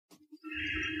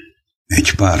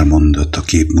Pár mondat a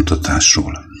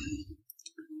képmutatásról.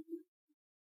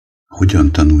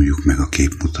 Hogyan tanuljuk meg a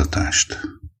képmutatást?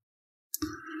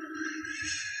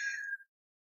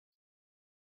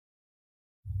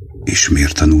 És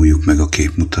miért tanuljuk meg a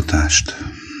képmutatást?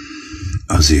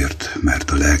 Azért,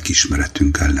 mert a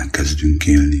lelkiismeretünk ellen kezdünk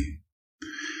élni.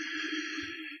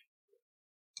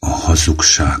 A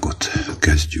hazugságot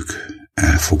kezdjük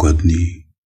elfogadni,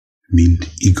 mint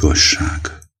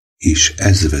igazság, és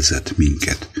ez vezet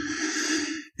minket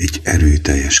egy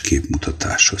erőteljes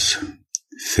képmutatáshoz.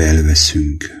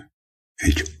 Felveszünk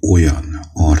egy olyan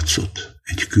arcot,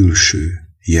 egy külső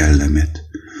jellemet,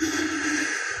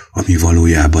 ami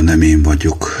valójában nem én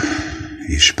vagyok,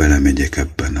 és belemegyek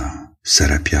ebben a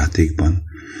szerepjátékban,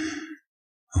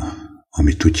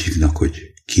 amit úgy hívnak,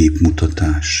 hogy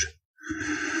képmutatás,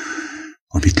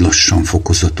 amit lassan,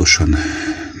 fokozatosan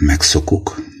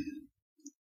megszokok,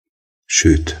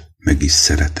 sőt, meg is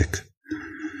szeretek,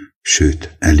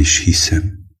 sőt, el is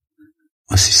hiszem.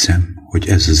 Azt hiszem, hogy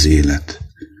ez az élet,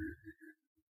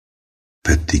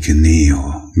 pedig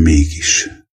néha mégis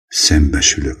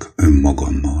szembesülök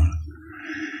önmagammal.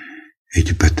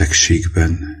 Egy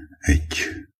betegségben, egy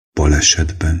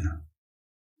balesetben,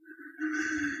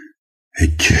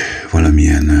 egy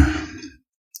valamilyen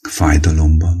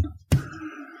fájdalomban.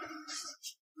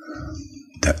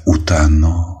 De utána,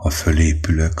 ha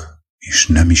fölépülök, és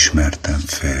nem ismertem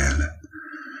fel,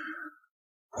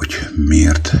 hogy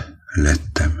miért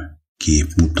lettem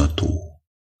képmutató,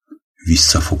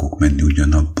 vissza fogok menni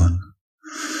ugyanabban,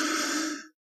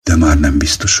 de már nem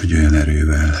biztos, hogy olyan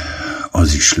erővel.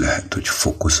 Az is lehet, hogy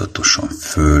fokozatosan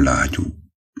fölágyul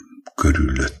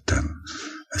körülöttem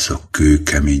ez a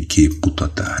kőkemény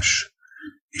képmutatás,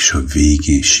 és a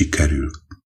végén sikerül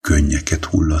könnyeket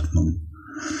hullatnom,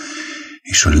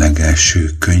 és a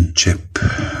legelső könnycsepp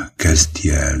kezdi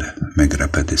el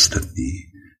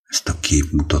megrepedeztetni ezt a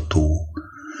képmutató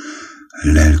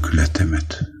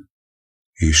lelkületemet,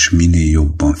 és minél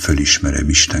jobban felismerem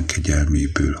Isten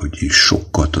kegyelméből, hogy én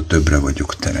sokkal többre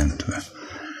vagyok teremtve,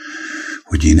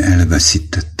 hogy én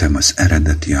elveszítettem az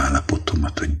eredeti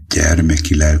állapotomat, a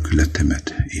gyermeki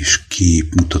lelkületemet, és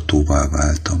képmutatóvá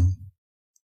váltam.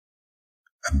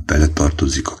 Bele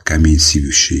tartozik a kemény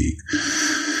szívűség,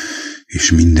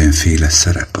 és mindenféle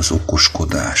szerep, az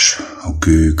okoskodás, a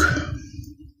gőg,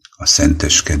 a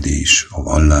szenteskedés, a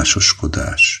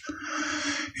vallásoskodás,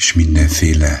 és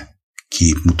mindenféle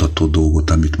képmutató dolgot,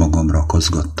 amit magamra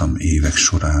akaszgattam évek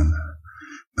során,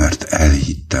 mert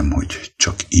elhittem, hogy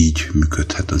csak így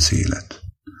működhet az élet,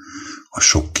 a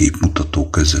sok képmutató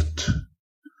között.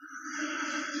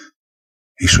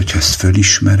 És hogyha ezt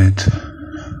fölismered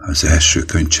az első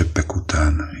könnycseppek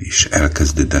után, és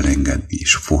elkezded elengedni,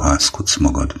 és fohászkodsz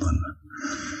magadban,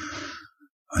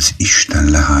 az Isten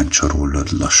lehántsa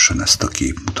rólad lassan ezt a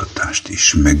képmutatást,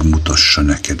 és megmutassa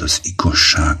neked az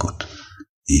igazságot,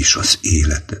 és az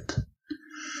életet.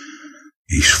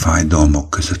 És fájdalmak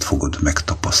között fogod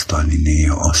megtapasztalni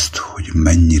néha azt, hogy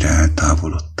mennyire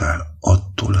eltávolodtál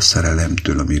attól a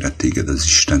szerelemtől, amire téged az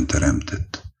Isten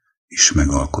teremtett, és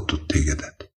megalkotott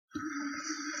tégedet.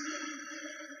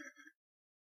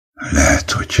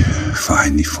 Lehet, hogy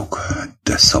fájni fog,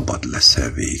 de szabad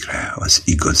leszel végre az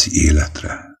igazi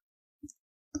életre.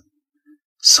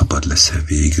 Szabad leszel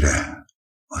végre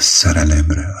a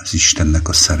szerelemre, az Istennek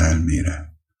a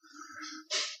szerelmére.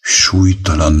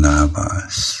 Súlytalanná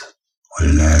válsz, a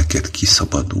lelked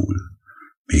kiszabadul,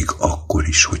 még akkor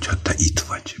is, hogyha te itt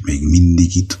vagy, még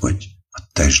mindig itt vagy a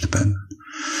testben,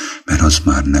 mert az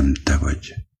már nem te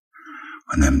vagy,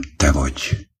 hanem te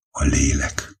vagy a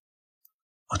lélek,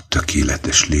 a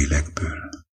tökéletes lélekből,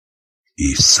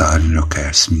 és szárnyra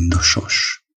kelsz, mind a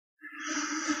sas,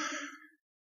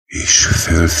 és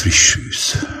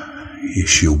fölfrissülsz,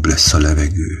 és jobb lesz a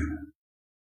levegő,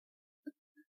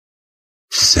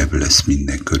 szebb lesz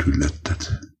minden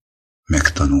körülötted,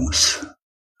 megtanulsz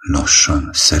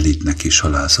lassan szelídnek és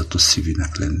alázatos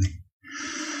szívűnek lenni,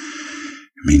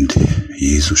 mint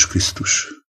Jézus Krisztus,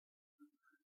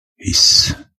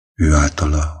 hisz ő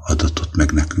általa adatott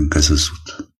meg nekünk ez az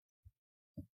út.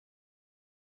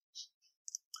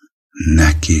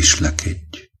 Ne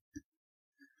késlekedj,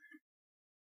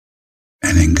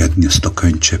 elengedni azt a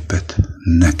könnycseppet,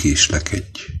 ne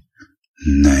késlekedj,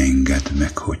 ne engedd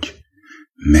meg, hogy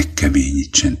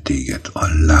megkeményítsen téged a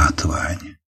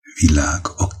látvány világ,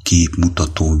 a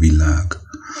képmutató világ,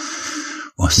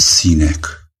 a színek,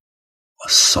 a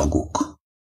szagok.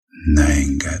 Ne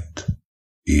engedd.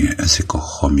 Ezek a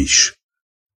hamis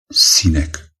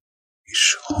színek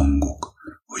és hangok,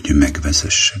 hogy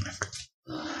megvezessenek.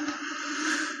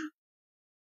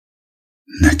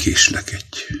 Ne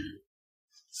késlekedj.